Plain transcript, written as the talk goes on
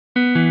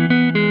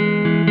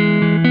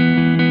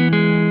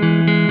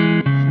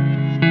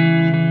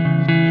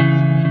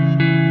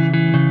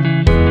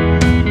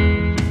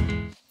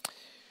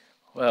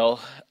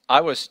I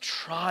was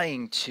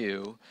trying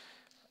to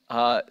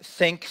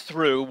think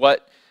through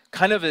what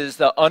kind of is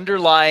the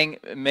underlying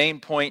main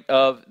point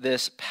of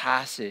this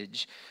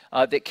passage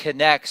that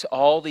connects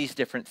all these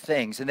different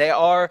things. And they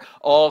are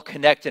all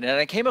connected. And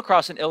I came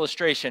across an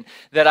illustration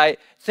that I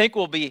think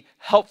will be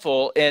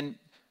helpful in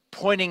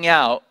pointing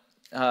out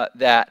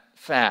that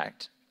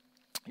fact.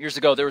 Years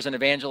ago, there was an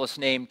evangelist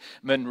named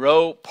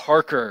Monroe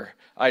Parker.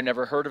 I'd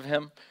never heard of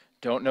him.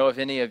 Don't know if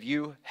any of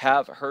you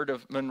have heard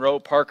of Monroe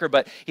Parker,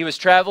 but he was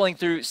traveling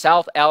through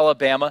South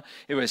Alabama.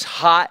 It was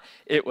hot.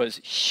 It was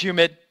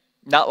humid.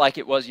 Not like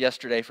it was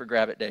yesterday for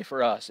Grab It Day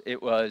for us.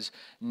 It was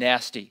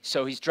nasty.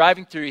 So he's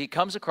driving through. He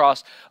comes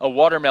across a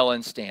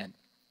watermelon stand.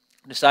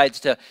 Decides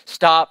to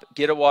stop,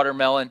 get a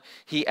watermelon.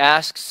 He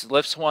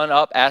lifts one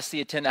up, asks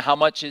the attendant, how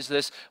much is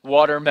this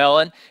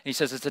watermelon? And he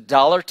says, it's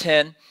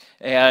 $1.10.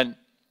 And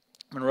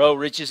Monroe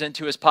reaches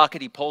into his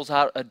pocket. He pulls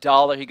out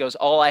 $1. He goes,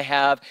 all I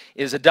have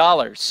is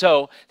 $1.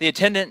 So the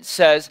attendant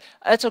says,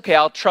 that's okay,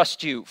 I'll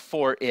trust you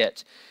for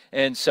it.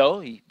 And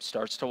so he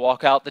starts to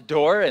walk out the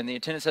door, and the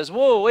attendant says,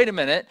 whoa, wait a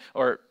minute.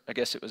 Or I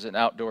guess it was an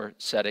outdoor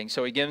setting.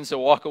 So he begins to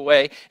walk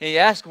away, and he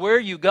asks, where are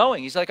you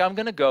going? He's like, I'm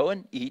going to go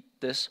and eat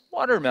this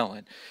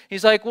watermelon.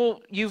 He's like,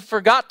 well, you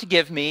forgot to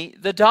give me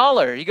the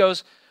 $1. He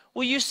goes,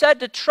 well, you said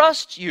to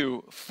trust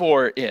you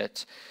for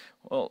it.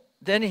 Well,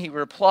 then he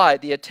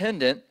replied, the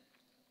attendant,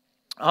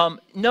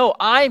 no,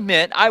 I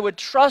meant I would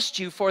trust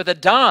you for the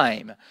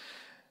dime.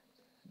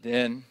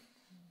 Then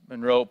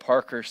Monroe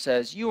Parker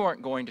says, you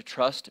aren't going to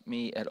trust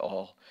me at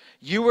all.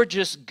 You were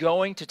just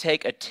going to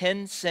take a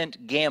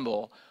 10-cent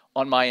gamble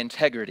on my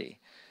integrity.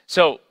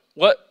 So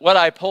what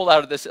I pulled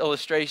out of this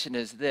illustration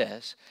is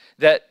this,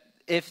 that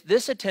if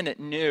this attendant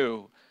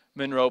knew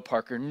Monroe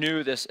Parker,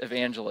 knew this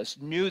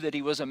evangelist, knew that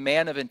he was a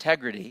man of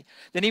integrity,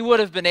 then he would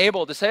have been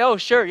able to say, oh,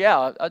 sure,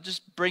 yeah, I'll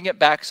just bring it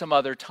back some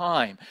other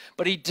time.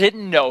 But he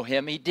didn't know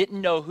him. He didn't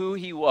know who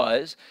he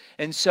was,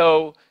 and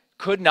so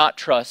could not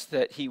trust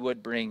that he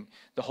would bring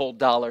the whole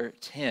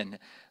 $1.10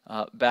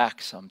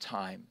 back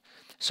sometime.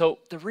 So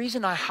the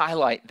reason I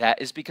highlight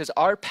that is because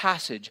our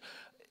passage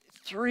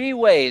 3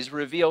 ways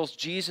reveals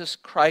Jesus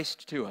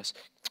Christ to us.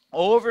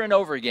 Over and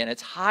over again,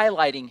 it's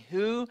highlighting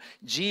who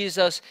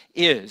Jesus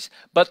is.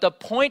 But the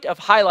point of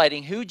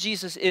highlighting who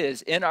Jesus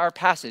is in our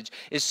passage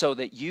is so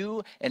that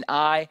you and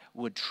I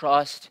would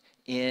trust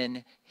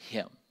in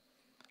him.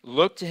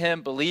 Look to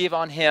him, believe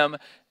on him,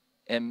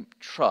 and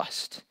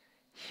trust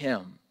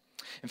him.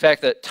 In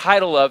fact, the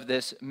title of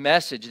this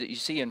message that you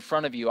see in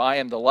front of you, I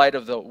am the light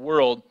of the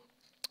world,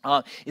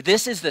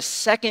 this is the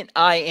second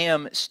I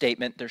am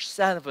statement. There's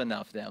 7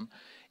 of them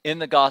in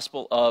the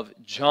Gospel of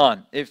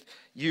John. If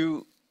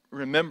you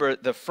remember,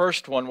 the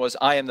first one was,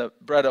 I am the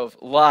bread of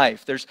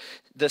life. There's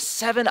the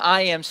 7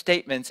 I am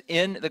statements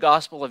in the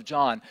Gospel of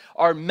John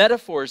are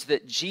metaphors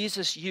that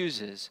Jesus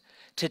uses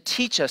to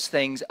teach us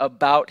things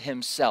about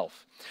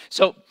himself.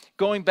 So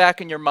going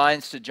back in your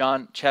minds to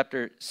John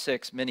chapter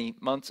 6 many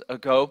months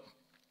ago,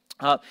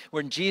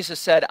 when Jesus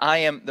said, I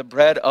am the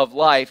bread of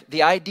life,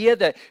 the idea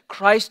that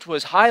Christ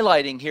was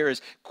highlighting here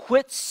is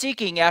quit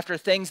seeking after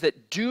things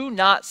that do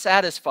not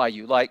satisfy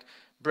you, like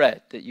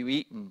bread that you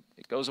eat and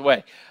it goes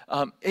away.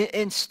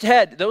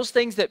 Instead, those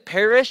things that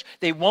perish,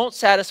 they won't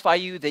satisfy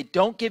you, they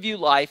don't give you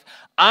life.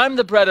 I'm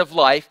the bread of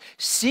life.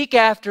 Seek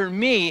after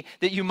me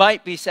that you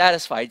might be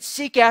satisfied.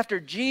 Seek after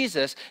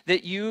Jesus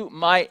that you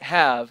might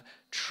have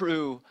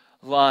true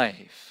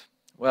life.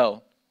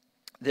 Well,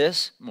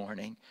 this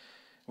morning,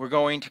 we're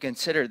going to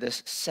consider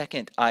this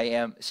second I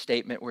am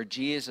statement where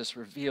Jesus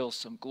reveals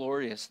some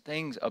glorious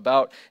things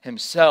about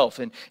himself.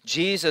 And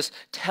Jesus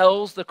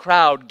tells the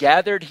crowd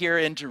gathered here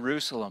in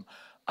Jerusalem,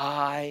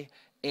 I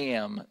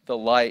am the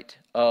light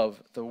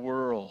of the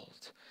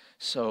world.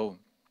 So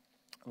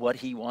what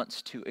he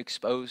wants to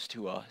expose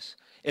to us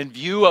in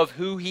view of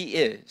who he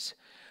is,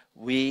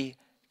 we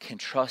can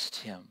trust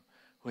him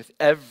with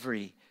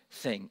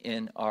everything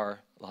in our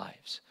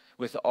lives.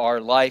 With our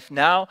life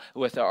now,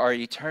 with our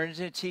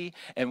eternity,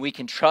 and we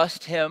can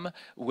trust him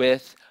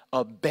with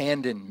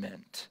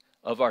abandonment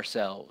of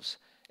ourselves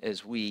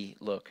as we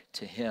look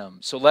to him.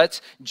 So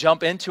let's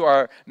jump into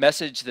our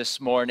message this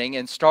morning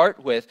and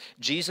start with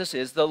Jesus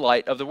is the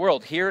light of the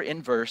world. Here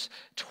in verse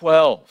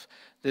 12,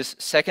 this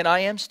second I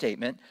am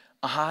statement,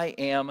 I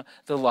am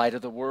the light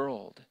of the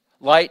world.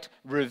 Light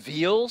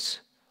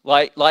reveals,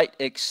 light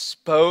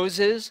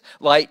exposes,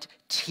 light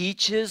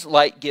teaches,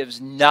 light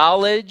gives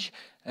knowledge,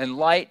 and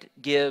light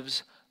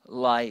gives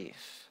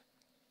life.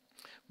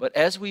 But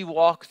as we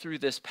walk through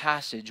this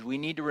passage, we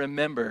need to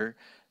remember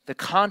the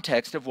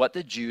context of what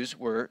the Jews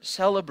were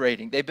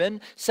celebrating. They've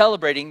been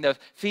celebrating the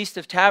Feast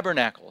of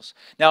Tabernacles.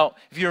 Now,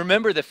 if you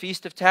remember the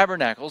Feast of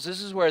Tabernacles,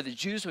 this is where the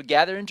Jews would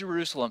gather in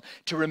Jerusalem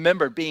to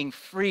remember being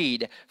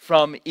freed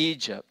from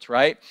Egypt,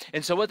 right?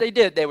 And so what they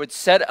did, they would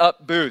set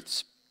up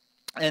booths.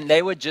 And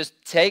they would just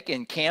take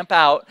and camp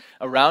out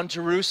around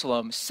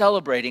Jerusalem,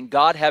 celebrating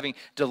God having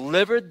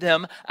delivered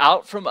them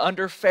out from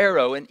under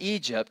Pharaoh in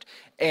Egypt.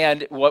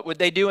 And what would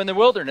they do in the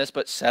wilderness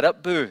but set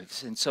up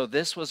booths? And so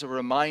this was a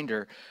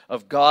reminder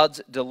of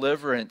God's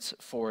deliverance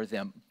for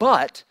them.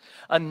 But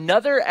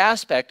another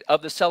aspect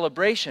of the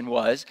celebration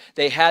was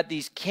they had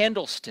these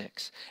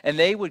candlesticks. And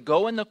they would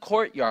go in the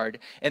courtyard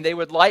and they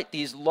would light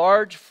these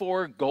large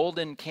 4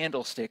 golden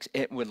candlesticks.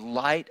 It would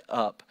light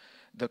up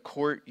the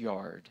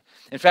courtyard.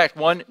 In fact,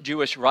 one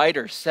Jewish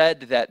writer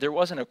said that there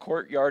wasn't a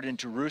courtyard in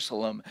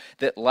Jerusalem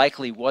that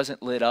likely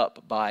wasn't lit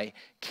up by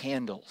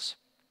candles.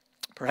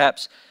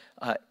 Perhaps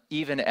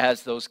even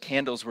as those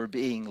candles were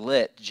being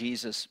lit,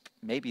 Jesus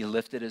maybe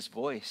lifted his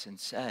voice and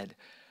said,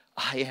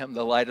 I am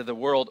the light of the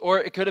world. Or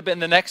it could have been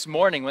the next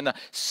morning when the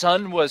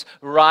sun was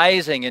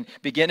rising and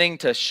beginning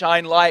to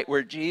shine light,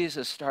 where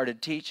Jesus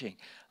started teaching,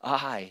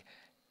 I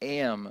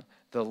am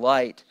the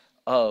light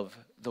of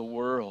the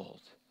world.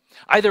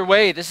 Either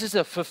way, this is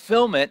a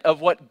fulfillment of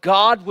what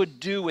God would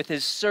do with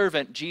his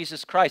servant,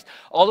 Jesus Christ.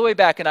 All the way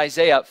back in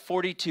Isaiah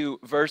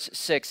 42, verse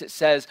 6, it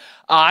says,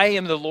 I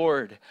am the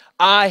Lord.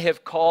 I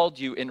have called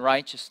you in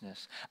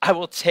righteousness. I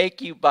will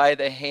take you by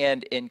the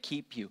hand and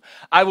keep you.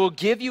 I will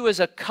give you as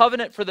a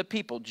covenant for the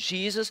people.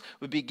 Jesus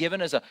would be given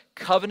as a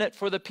covenant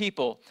for the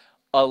people,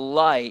 a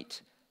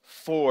light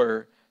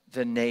for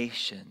the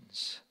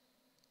nations.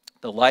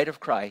 The light of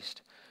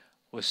Christ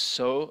was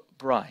so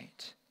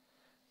bright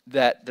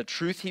that the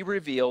truth he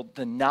revealed,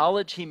 the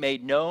knowledge he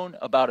made known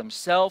about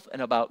himself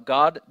and about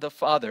God the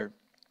Father,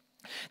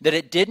 that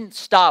it didn't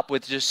stop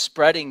with just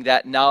spreading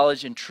that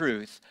knowledge and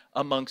truth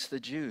amongst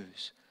the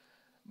Jews,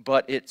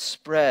 but it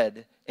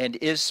spread and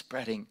is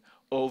spreading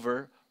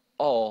over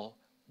all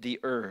the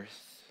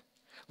earth.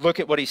 Look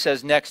at what he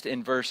says next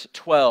in verse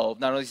 12.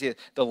 Not only is he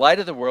the light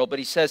of the world, but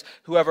he says,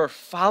 whoever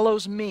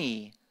follows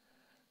me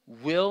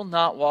will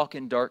not walk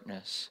in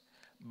darkness,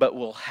 but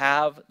will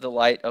have the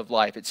light of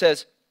life. It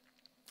says,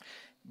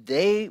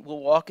 they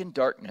will walk in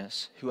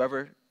darkness.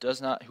 Whoever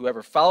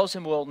follows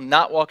him will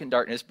not walk in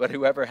darkness, but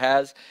whoever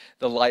has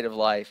the light of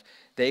life,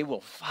 they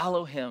will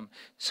follow him.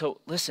 So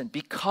listen,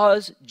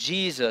 because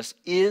Jesus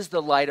is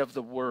the light of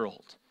the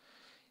world,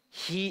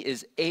 he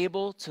is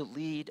able to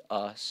lead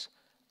us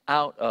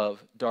out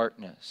of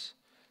darkness.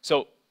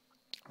 So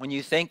when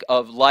you think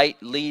of light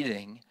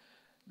leading,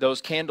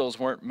 those candles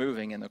weren't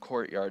moving in the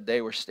courtyard.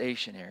 They were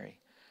stationary.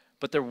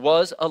 But there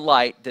was a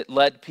light that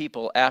led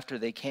people after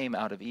they came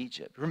out of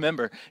Egypt.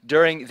 Remember,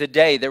 during the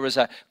day, there was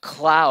a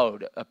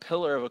cloud, a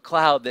pillar of a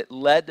cloud that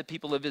led the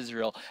people of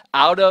Israel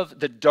out of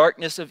the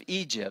darkness of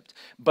Egypt.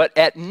 But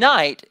at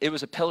night, it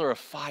was a pillar of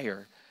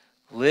fire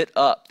lit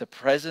up, the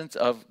presence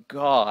of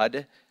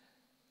God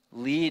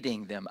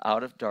leading them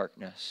out of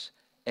darkness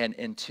and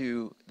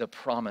into the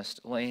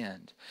promised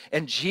land.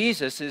 And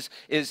Jesus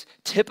is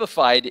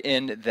typified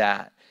in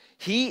that.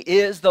 He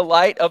is the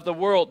light of the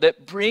world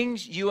that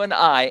brings you and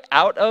I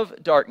out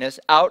of darkness,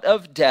 out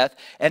of death.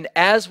 And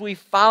as we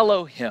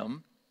follow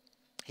him,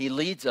 he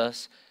leads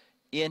us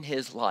in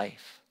his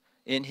life,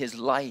 in his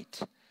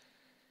light.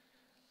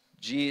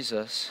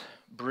 Jesus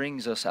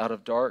brings us out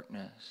of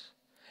darkness.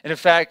 And in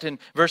fact, in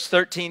verse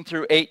 13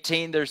 through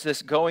 18, there's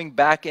this going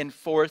back and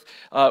forth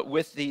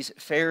with these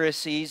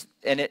Pharisees,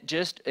 and it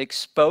just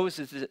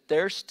exposes that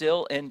they're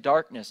still in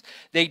darkness.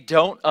 They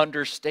don't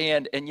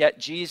understand, and yet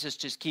Jesus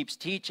just keeps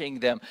teaching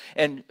them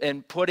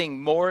and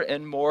putting more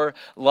and more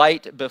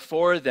light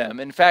before them.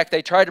 In fact,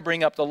 they try to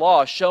bring up the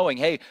law, showing,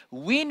 hey,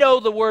 we know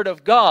the word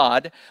of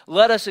God.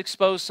 Let us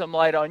expose some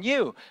light on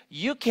you.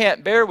 You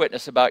can't bear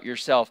witness about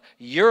yourself.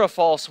 You're a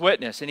false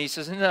witness. And he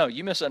says, no,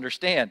 you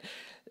misunderstand.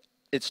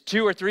 It's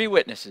 2 or 3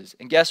 witnesses.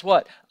 And guess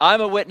what?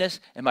 I'm a witness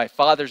and my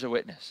Father's a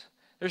witness.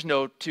 There's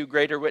no 2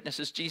 greater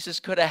witnesses Jesus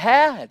could have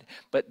had,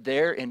 but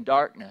they're in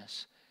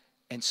darkness.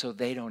 And so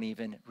they don't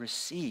even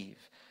receive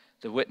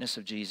the witness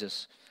of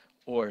Jesus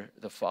or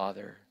the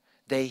Father.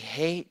 They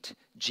hate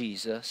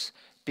Jesus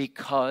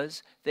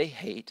because they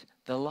hate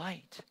the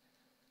light.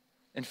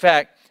 In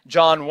fact,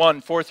 John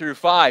 1, 4 through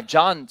 5,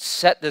 John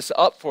set this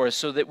up for us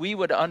so that we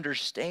would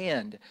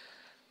understand.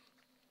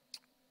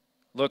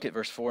 Look at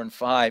verse 4 and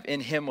 5.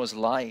 In him was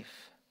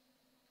life,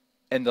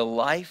 and the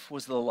life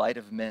was the light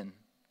of men.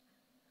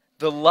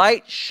 The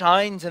light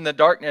shines in the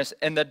darkness,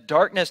 and the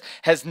darkness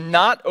has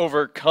not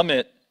overcome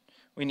it.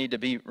 We need to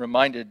be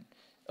reminded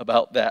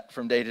about that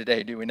from day to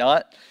day, do we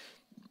not?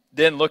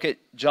 Then look at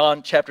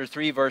John chapter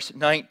 3, verse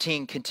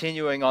 19,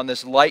 continuing on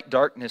this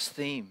light-darkness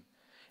theme.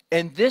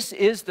 And this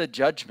is the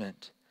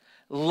judgment.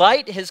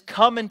 Light has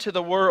come into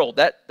the world.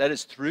 That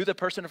is through the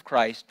person of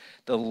Christ.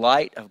 The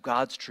light of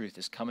God's truth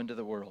has come into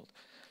the world.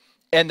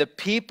 And the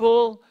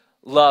people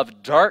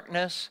love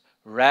darkness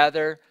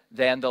rather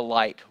than the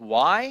light.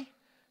 Why?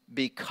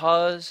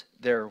 Because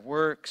their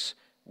works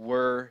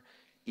were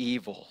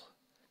evil.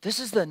 This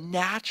is the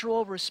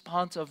natural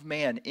response of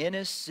man in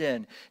his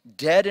sin,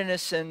 dead in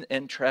his sin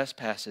and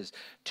trespasses,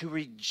 to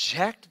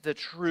reject the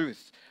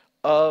truth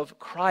of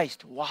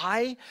Christ.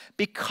 Why?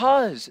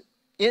 Because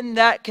in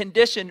that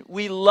condition,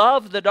 we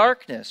love the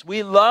darkness.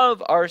 We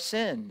love our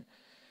sin.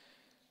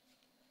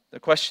 The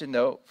question,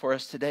 though, for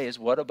us today is,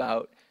 what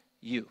about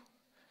you?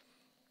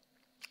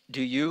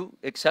 Do you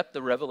accept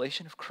the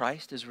revelation of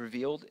Christ as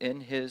revealed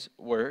in his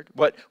word?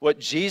 What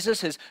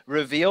Jesus has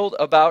revealed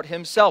about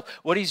himself,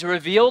 what he's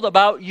revealed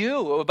about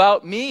you,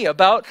 about me,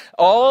 about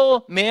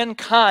all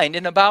mankind,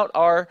 and about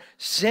our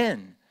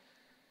sin.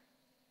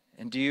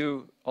 And do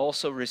you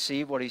also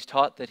receive what he's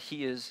taught, that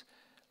he is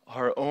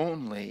our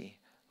only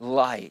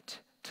light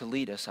to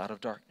lead us out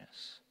of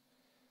darkness?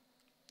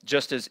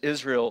 Just as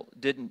Israel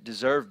didn't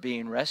deserve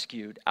being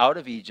rescued out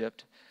of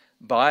Egypt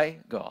by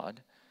God,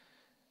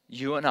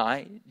 you and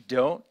I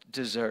don't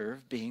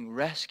deserve being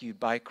rescued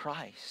by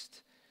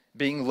Christ,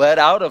 being led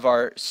out of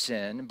our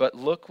sin, but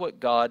look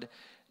what God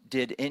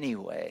did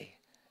anyway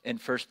in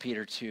 1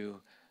 Peter 2,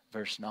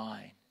 verse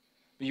 9.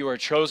 You are a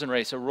chosen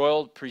race, a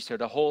royal priesthood,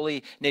 a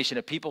holy nation,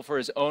 a people for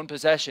his own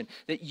possession,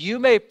 that you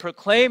may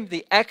proclaim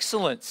the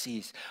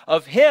excellencies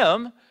of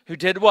him who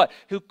did what?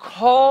 Who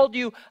called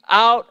you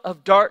out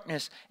of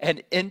darkness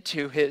and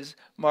into his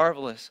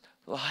marvelous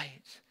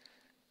light.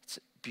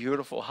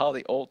 Beautiful how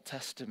the Old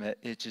Testament,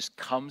 it just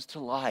comes to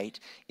light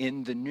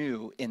in the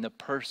new, in the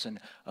person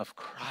of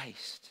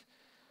Christ.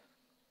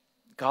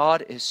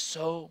 God is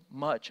so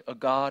much a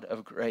God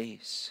of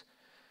grace.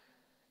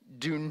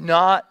 Do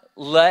not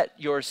let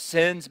your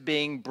sins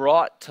being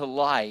brought to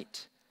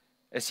light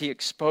as he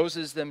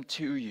exposes them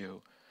to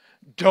you,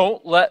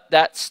 don't let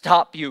that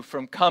stop you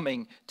from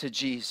coming to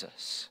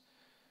Jesus.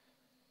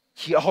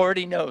 He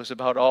already knows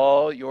about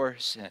all your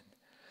sin.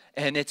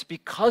 And it's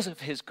because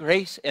of his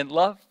grace and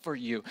love for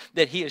you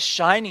that he is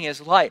shining his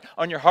light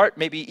on your heart,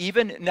 maybe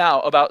even now,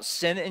 about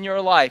sin in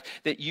your life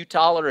that you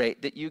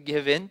tolerate, that you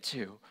give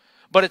into.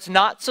 But it's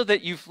not so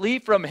that you flee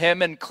from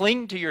him and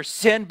cling to your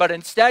sin, but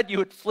instead you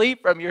would flee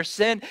from your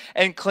sin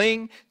and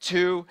cling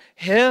to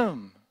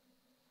him.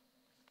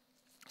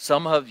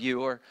 Some of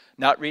you are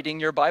not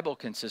reading your Bible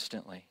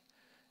consistently,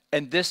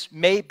 and this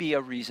may be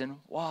a reason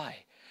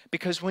why.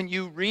 Because when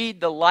you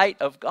read the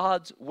light of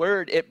God's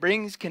word, it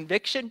brings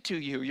conviction to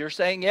you. You're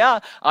saying, yeah,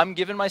 I'm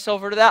giving myself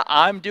over to that.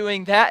 I'm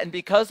doing that. And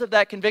because of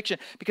that conviction,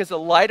 because the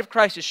light of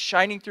Christ is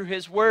shining through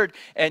his word,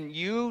 and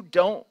you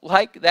don't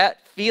like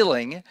that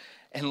feeling,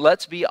 and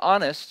let's be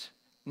honest,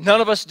 none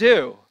of us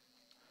do,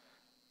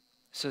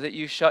 so that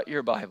you shut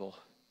your Bible.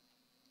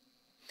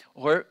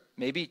 Or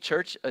maybe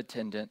church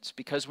attendance,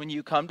 because when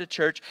you come to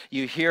church,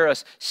 you hear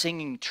us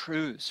singing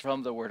truths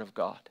from the Word of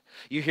God.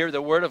 You hear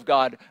the Word of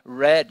God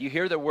read. You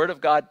hear the Word of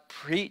God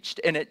preached,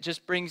 and it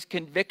just brings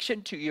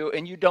conviction to you,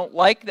 and you don't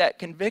like that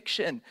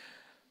conviction.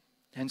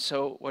 And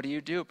so what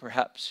do?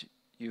 Perhaps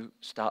you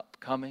stop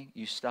coming,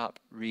 you stop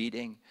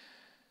reading,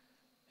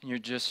 and you're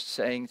just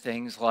saying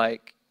things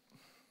like,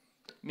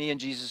 me and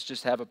Jesus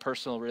just have a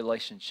personal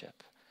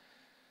relationship.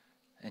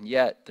 And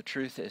yet, the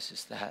truth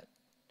is that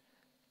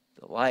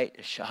the light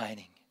is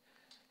shining,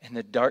 and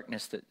the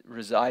darkness that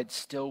resides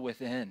still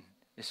within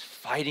is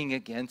fighting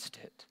against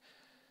it.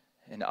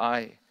 And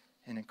I,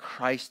 and in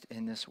Christ,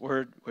 in this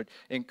word, would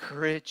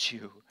encourage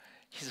you.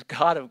 He's a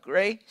God of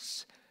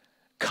grace.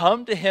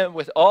 Come to him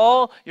with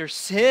all your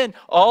sin,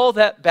 all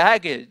that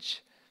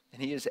baggage,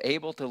 and he is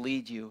able to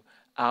lead you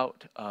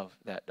out of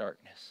that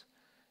darkness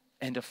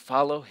and to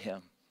follow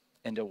him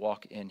and to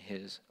walk in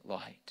his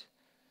light.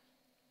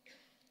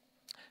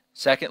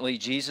 Secondly,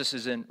 Jesus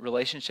is in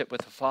relationship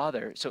with the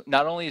Father. So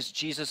not only is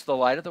Jesus the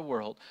light of the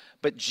world,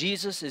 but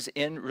Jesus is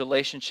in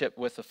relationship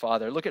with the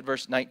Father. Look at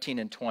verse 19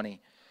 and 20.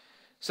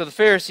 So the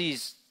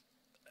Pharisees,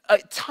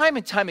 time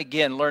and time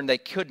again, learned they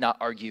could not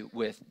argue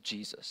with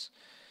Jesus.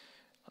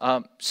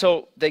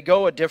 So they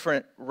go a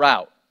different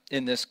route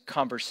in this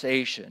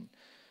conversation.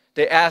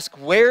 They ask,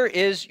 where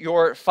is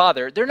your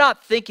Father? They're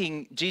not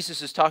thinking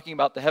Jesus is talking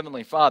about the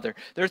Heavenly Father.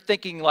 They're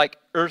thinking like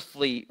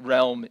earthly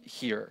realm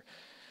here.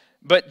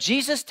 But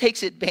Jesus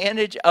takes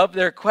advantage of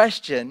their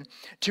question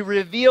to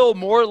reveal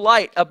more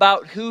light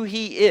about who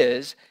he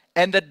is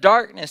and the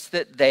darkness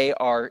that they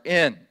are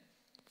in.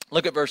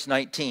 Look at verse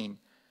 19.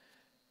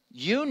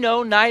 You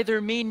know neither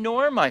me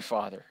nor my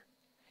Father.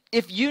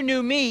 If you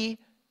knew me,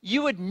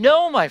 you would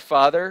know my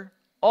Father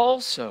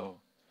also.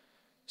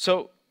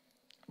 So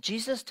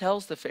Jesus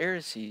tells the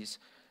Pharisees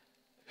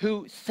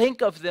who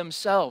think of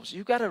themselves,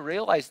 you've got to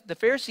realize the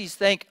Pharisees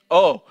think,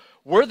 oh,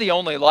 we're the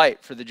only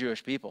light for the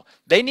Jewish people.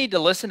 They need to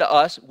listen to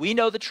us. We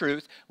know the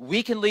truth.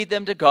 We can lead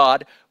them to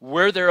God.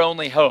 We're their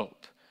only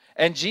hope.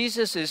 And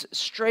Jesus is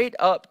straight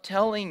up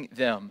telling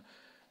them,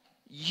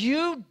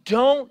 you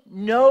don't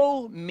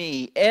know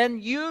me,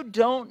 and you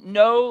don't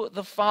know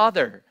the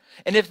Father.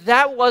 And if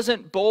that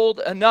wasn't bold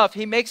enough,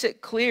 he makes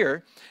it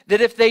clear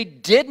that if they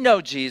did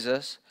know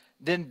Jesus,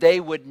 then they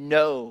would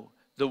know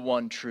the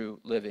one true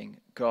living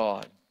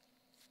God.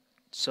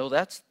 So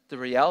that's the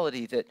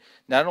reality that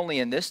not only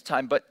in this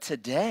time, but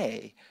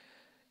today,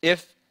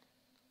 if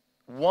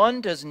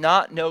one does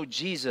not know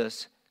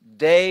Jesus,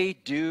 they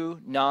do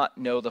not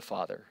know the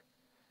Father.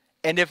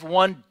 And if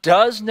one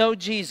does know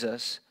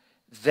Jesus,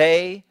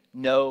 they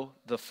know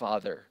the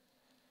Father.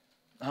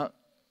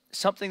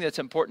 Something that's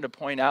important to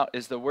point out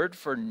is the word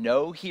for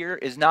know here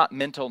is not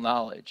mental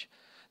knowledge.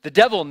 The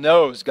devil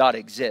knows God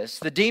exists.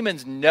 The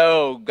demons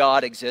know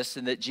God exists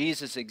and that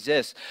Jesus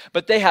exists,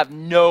 but they have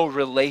no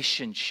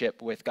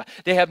relationship with God.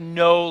 They have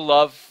no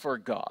love for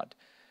God,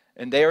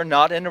 and they are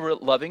not in a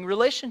loving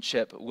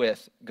relationship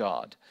with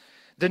God.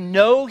 The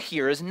know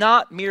here is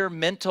not mere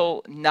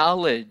mental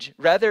knowledge.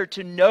 Rather,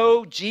 to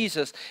know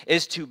Jesus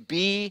is to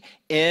be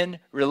in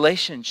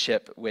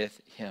relationship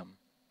with him.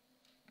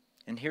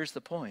 And here's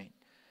the point.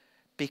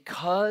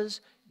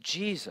 Because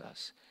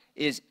Jesus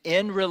is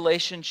in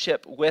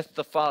relationship with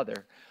the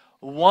Father,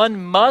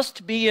 one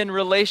must be in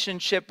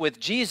relationship with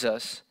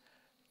Jesus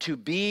to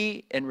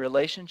be in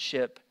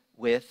relationship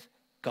with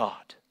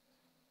God.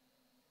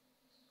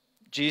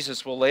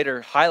 Jesus will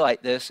later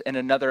highlight this in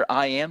another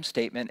I am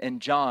statement in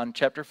John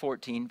chapter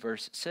 14,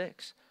 verse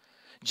 6.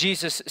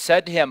 Jesus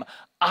said to him,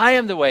 I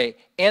am the way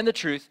and the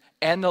truth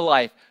and the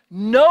life.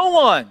 No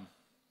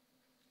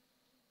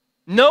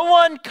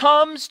one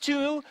comes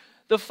to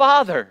the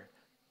Father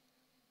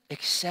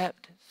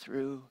except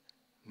through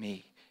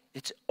me.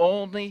 It's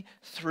only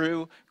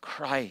through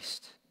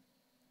Christ.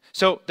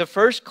 So the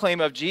first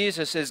claim of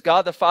Jesus is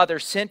God the Father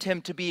sent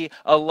him to be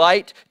a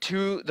light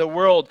to the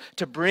world,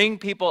 to bring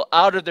people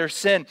out of their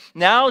sin.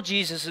 Now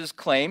Jesus'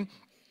 claim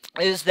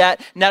is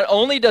that not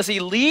only does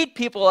he lead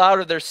people out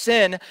of their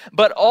sin,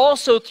 but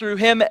also through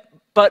him,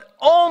 but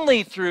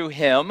only through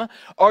him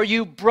are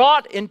you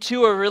brought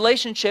into a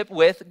relationship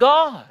with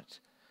God.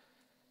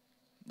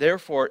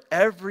 Therefore,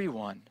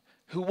 everyone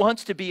who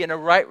wants to be in a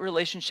right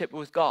relationship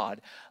with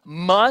God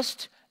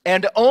must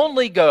and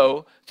only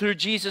go through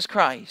Jesus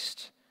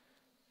Christ.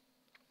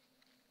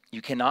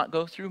 You cannot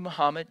go through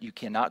Muhammad. You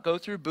cannot go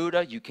through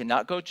Buddha. You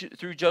cannot go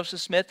through Joseph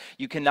Smith.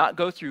 You cannot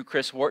go through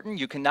Chris Wharton.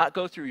 You cannot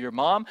go through your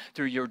mom,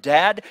 through your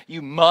dad.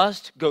 You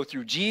must go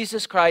through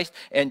Jesus Christ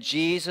and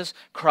Jesus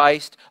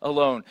Christ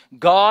alone.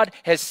 God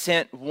has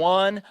sent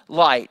one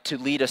light to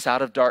lead us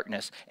out of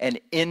darkness and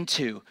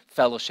into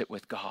fellowship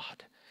with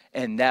God.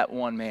 And that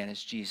one man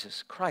is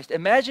Jesus Christ.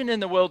 Imagine in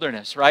the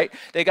wilderness, right?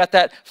 They got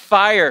that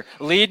fire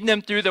leading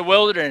them through the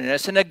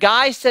wilderness. And a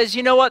guy says,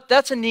 you know what?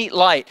 That's a neat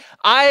light.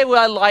 I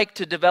would like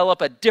to develop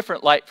a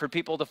different light for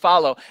people to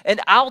follow. And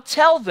I'll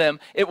tell them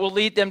it will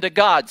lead them to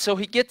God. So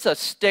he gets a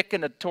stick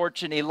and a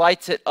torch and he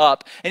lights it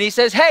up. And he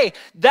says, hey,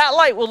 that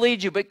light will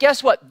lead you. But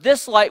guess what?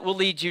 This light will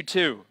lead you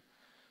too.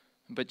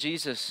 But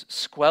Jesus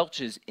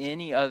squelches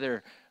any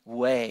other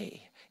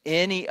way,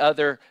 any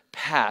other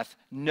path.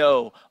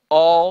 No,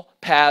 all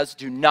paths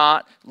do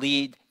not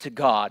lead to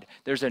God.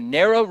 There's a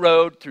narrow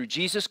road through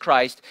Jesus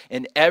Christ,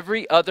 and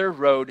every other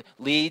road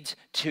leads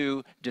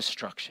to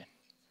destruction.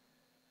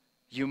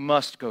 You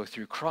must go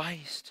through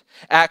Christ.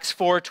 Acts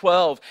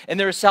 4:12, and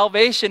there is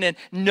salvation in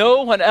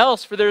no one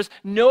else, for there's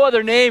no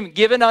other name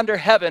given under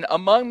heaven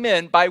among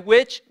men by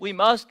which we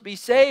must be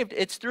saved.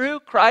 It's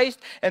through Christ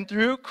and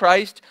through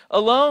Christ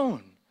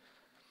alone.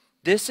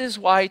 This is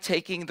why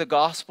taking the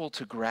gospel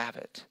to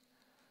Gravette,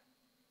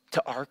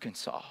 to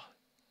Arkansas,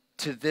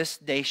 to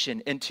this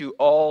nation, and to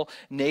all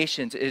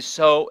nations is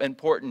so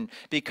important,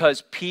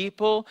 because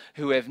people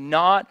who have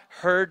not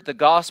heard the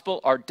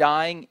gospel are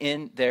dying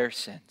in their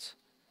sins.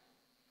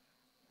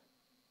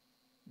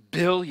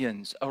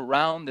 Billions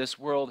around this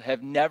world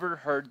have never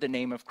heard the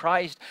name of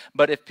Christ.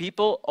 But if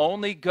people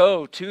only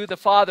go to the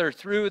Father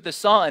through the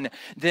Son,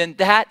 then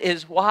that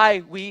is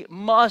why we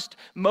must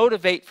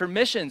motivate for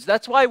missions.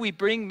 That's why we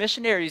bring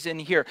missionaries in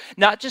here.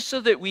 Not just so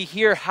that we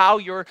hear how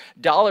your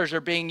dollars are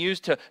being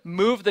used to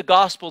move the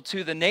gospel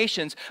to the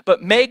nations,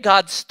 but may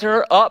God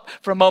stir up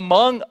from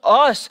among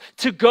us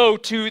to go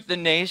to the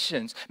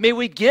nations. May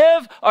we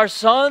give our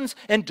sons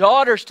and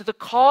daughters to the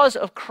cause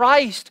of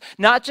Christ,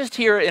 not just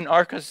here in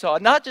Arkansas,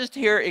 not just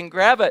here in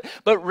Gravette,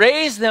 but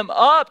raise them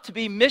up to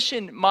be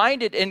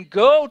mission-minded and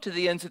go to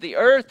the ends of the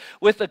earth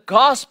with the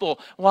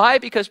gospel. Why?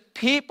 Because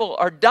people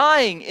are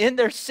dying in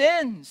their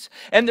sins,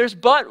 and there's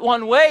but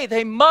one way.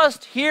 They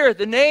must hear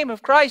the name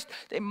of Christ.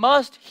 They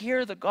must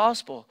hear the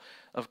gospel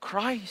of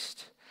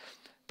Christ.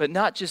 But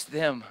not just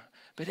them,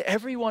 but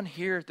everyone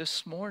here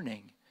this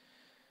morning.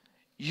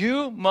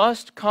 You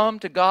must come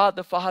to God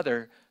the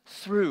Father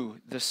through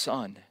the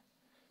Son.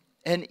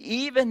 And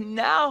even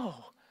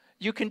now,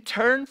 you can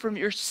turn from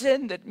your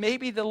sin, that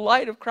maybe the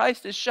light of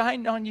Christ has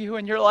shined on you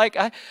and you're like,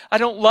 I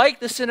don't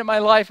like the sin in my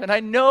life and I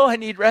know I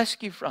need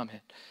rescue from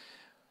it.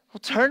 Well,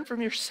 turn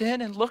from your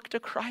sin and look to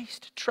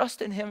Christ.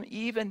 Trust in him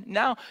even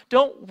now.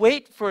 Don't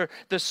wait for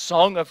the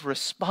song of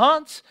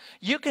response.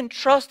 You can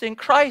trust in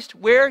Christ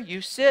where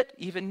you sit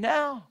even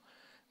now.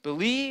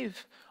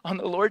 Believe on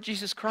the Lord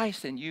Jesus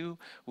Christ and you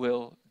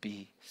will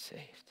be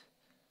saved.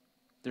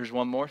 There's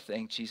one more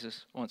thing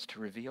Jesus wants to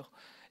reveal.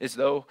 As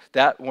though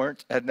that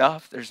weren't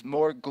enough, there's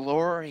more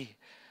glory.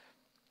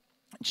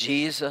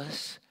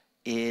 Jesus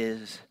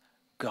is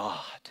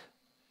God.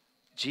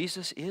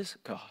 Jesus is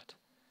God.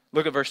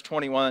 Look at verse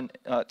 21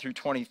 through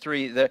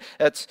 23.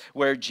 That's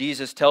where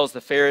Jesus tells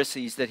the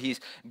Pharisees that he's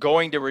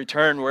going to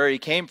return where he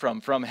came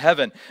from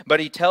heaven. But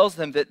he tells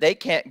them that they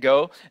can't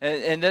go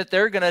and that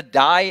they're going to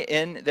die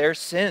in their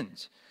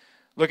sins.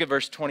 Look at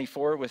verse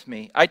 24 with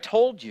me. I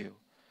told you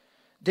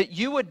that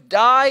you would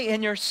die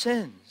in your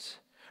sins.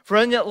 For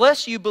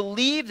unless you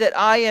believe that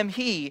I am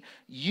he,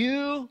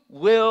 you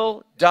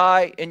will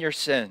die in your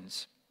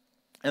sins.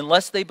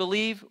 Unless they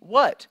believe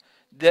what?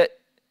 That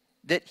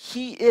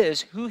he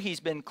is who he's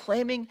been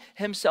claiming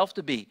himself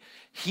to be.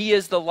 He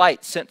is the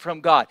light sent from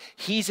God.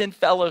 He's in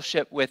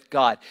fellowship with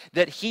God.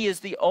 That he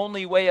is the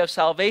only way of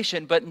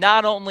salvation. But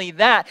not only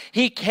that,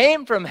 he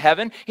came from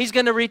heaven. He's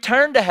going to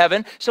return to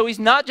heaven. So he's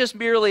not just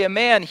merely a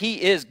man.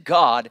 He is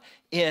God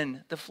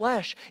in the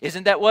flesh.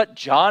 Isn't that what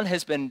John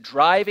has been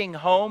driving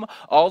home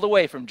all the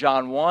way from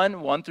John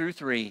 1 through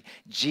 3?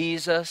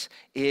 Jesus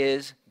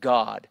is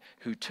God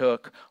who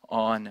took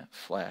on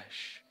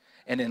flesh.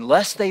 And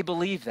unless they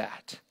believe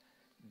that,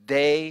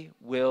 they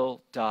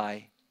will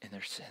die in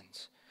their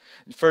sins.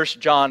 1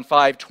 John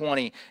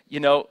 5:20,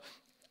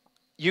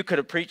 you could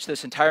have preached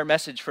this entire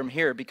message from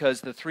here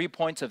because the 3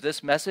 points of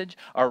this message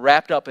are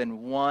wrapped up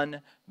in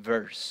one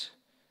verse.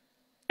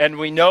 And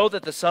we know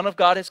that the Son of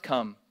God has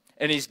come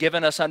and he's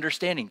given us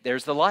understanding.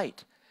 There's the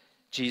light.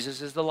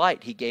 Jesus is the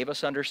light. He gave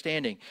us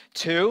understanding.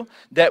 2,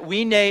 that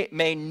we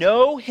may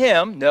know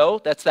him. No,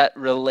 that's that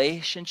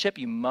relationship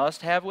you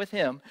must have with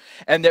him.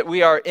 And that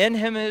we are in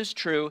him who is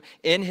true,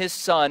 in his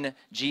Son,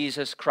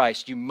 Jesus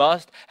Christ. You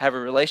must have a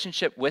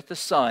relationship with the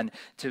Son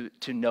to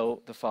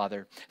know the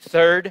Father.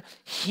 3rd,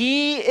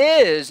 he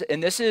is,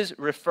 and this is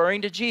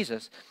referring to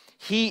Jesus,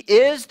 he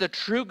is the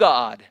true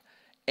God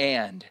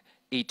and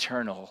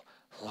eternal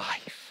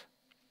life.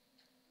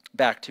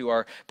 Back to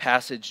our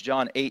passage,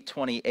 John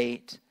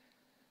 8:28.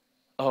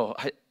 Oh,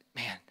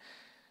 man.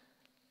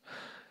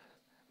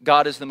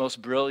 God is the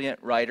most brilliant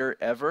writer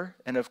ever.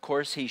 And of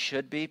course he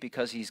should be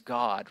because he's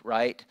God,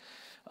 right?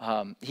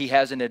 He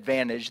has an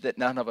advantage that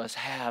none of us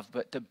have.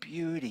 But the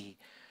beauty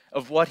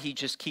of what he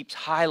just keeps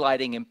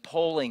highlighting and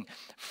pulling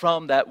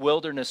from that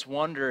wilderness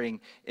wandering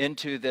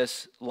into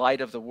this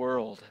light of the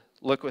world.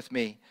 Look with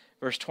me.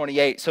 Verse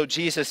 28. So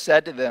Jesus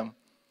said to them,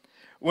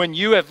 when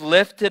you have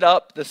lifted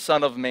up the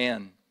Son of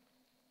Man,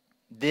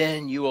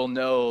 then you will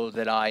know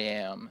that I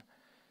am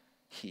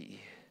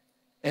he,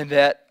 and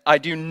that I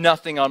do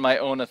nothing on my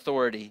own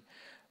authority,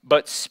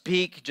 but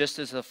speak just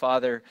as the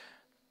Father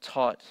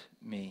taught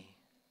me.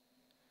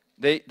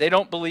 They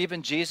don't believe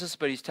in Jesus,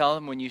 but he's telling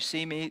them, when you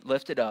see me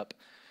lifted up,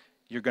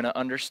 you're going to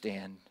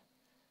understand.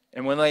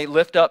 And when they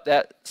lift up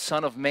that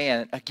Son of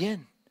Man,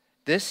 again,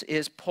 this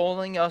is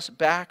pulling us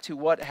back to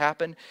what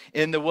happened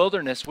in the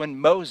wilderness when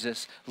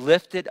Moses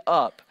lifted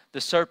up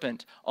the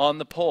serpent on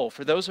the pole.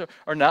 For those who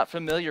are not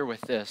familiar with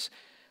this,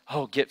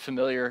 get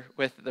familiar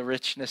with the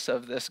richness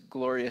of this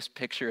glorious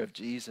picture of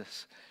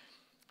Jesus.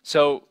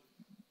 So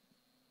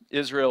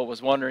Israel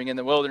was wandering in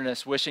the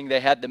wilderness, wishing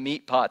they had the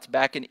meat pots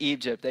back in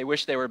Egypt. They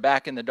wished they were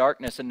back in the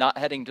darkness and not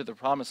heading to the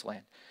promised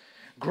land.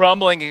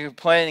 Grumbling and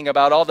complaining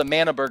about all the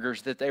manna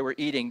burgers that they were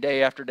eating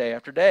day after day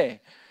after day.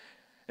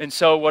 And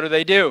so what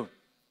do?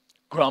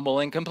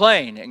 Grumble and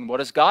complain. And what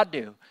does God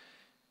do?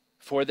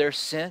 For their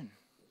sin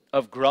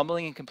of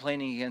grumbling and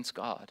complaining against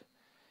God,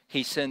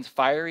 he sends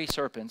fiery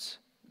serpents,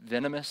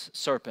 venomous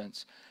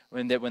serpents.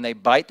 When they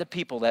bite the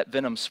people, that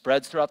venom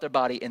spreads throughout their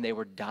body and they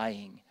were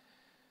dying.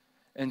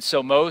 And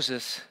so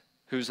Moses,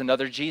 who's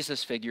another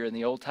Jesus figure in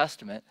the Old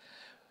Testament,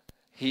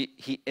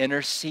 he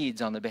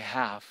intercedes on the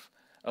behalf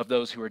of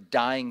those who are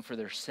dying for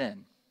their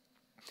sin.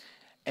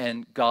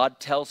 And God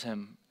tells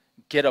him,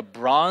 get a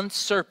bronze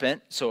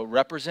serpent, so a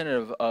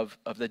representative of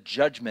the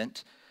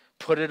judgment,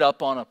 put it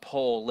up on a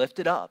pole, lift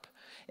it up.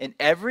 And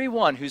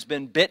everyone who's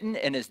been bitten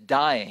and is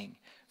dying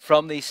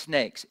from these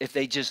snakes, if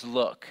they just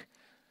look,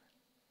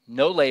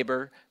 no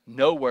labor,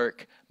 no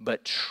work,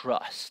 but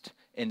trust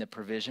in the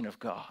provision of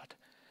God.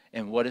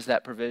 And what is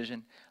that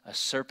provision? A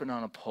serpent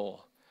on a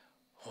pole.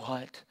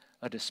 What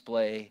a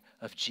display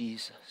of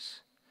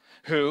Jesus,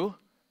 who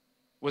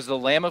was the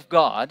Lamb of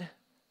God,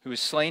 who was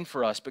slain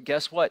for us. But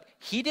guess what?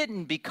 He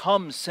didn't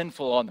become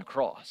sinful on the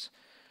cross.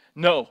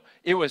 No,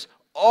 it was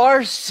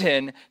our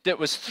sin that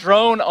was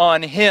thrown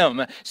on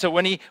him. So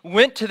when he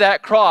went to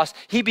that cross,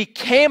 he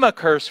became a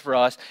curse for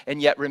us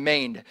and yet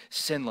remained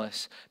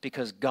sinless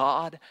because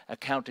God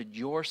accounted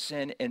your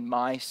sin and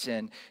my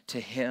sin to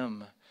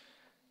him.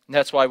 And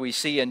that's why we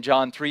see in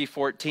John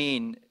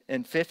 3:14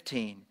 and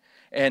 15,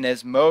 and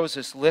as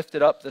Moses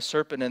lifted up the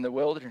serpent in the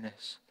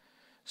wilderness,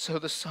 so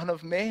the Son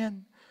of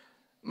Man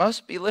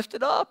must be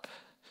lifted up,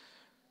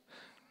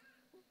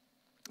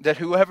 that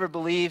whoever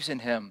believes in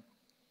him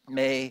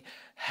may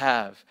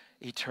have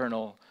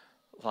eternal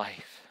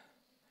life.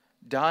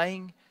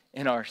 Dying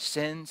in our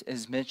sins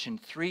is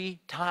mentioned 3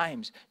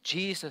 times.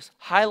 Jesus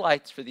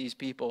highlights for these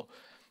people,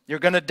 you're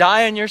going to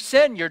die in your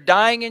sin. You're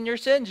dying in your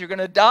sins. You're going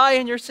to die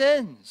in your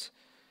sins.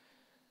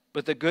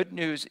 But the good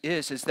news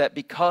is that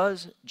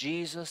because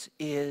Jesus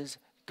is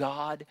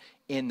God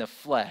in the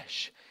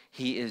flesh,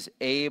 he is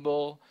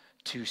able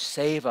to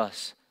save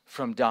us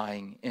from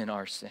dying in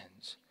our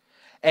sins.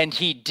 And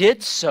he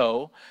did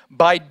so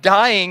by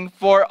dying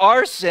for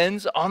our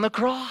sins on the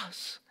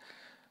cross.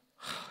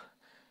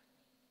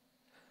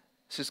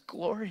 This is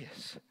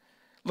glorious.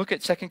 Look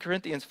at 2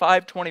 Corinthians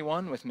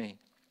 5:21 with me.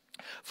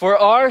 For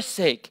our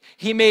sake,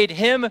 he made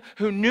him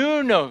who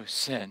knew no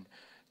sin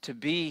to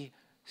be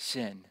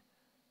sin,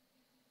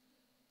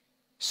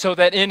 so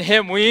that in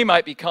him we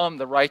might become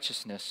the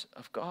righteousness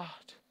of God.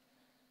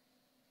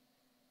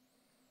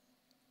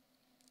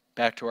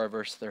 Back to our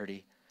verse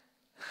 30.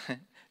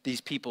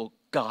 These people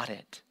got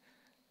it.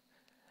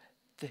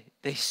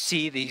 They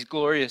see these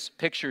glorious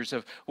pictures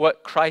of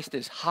what Christ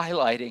is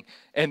highlighting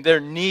and their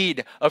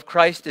need of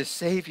Christ as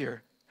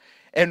Savior.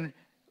 And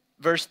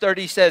verse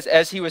 30 says,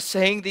 as he was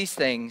saying these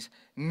things,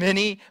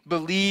 many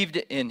believed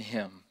in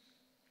him.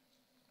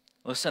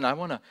 Listen, I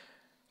want to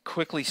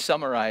quickly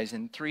summarize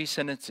in 3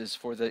 sentences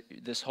for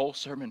this whole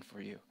sermon for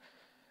you.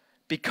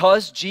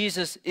 Because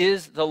Jesus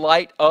is the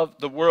light of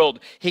the world,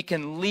 he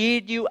can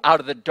lead you out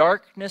of the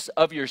darkness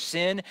of your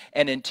sin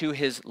and into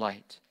his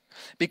light.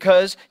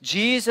 Because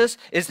Jesus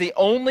is the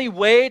only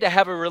way to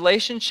have a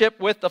relationship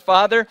with the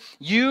Father,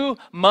 you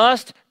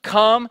must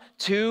come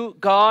to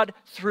God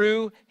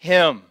through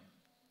him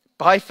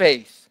by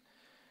faith.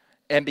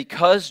 And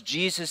because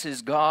Jesus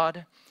is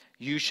God,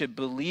 you should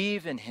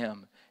believe in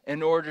him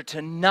in order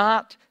to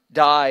not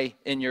die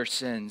in your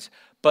sins,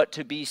 but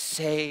to be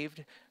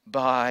saved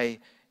by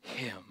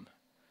him.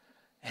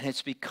 And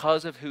it's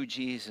because of who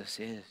Jesus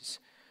is.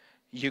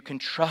 You can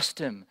trust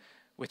him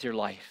with your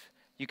life.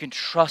 You can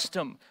trust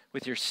him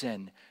with your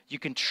sin. You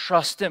can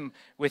trust him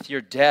with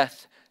your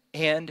death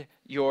and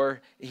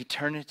your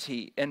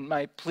eternity. And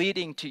my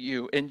pleading to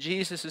you, and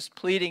Jesus'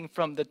 pleading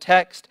from the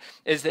text,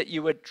 is that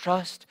you would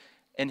trust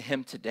in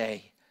him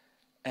today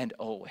and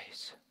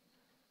always.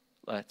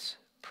 Let's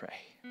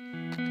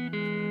pray.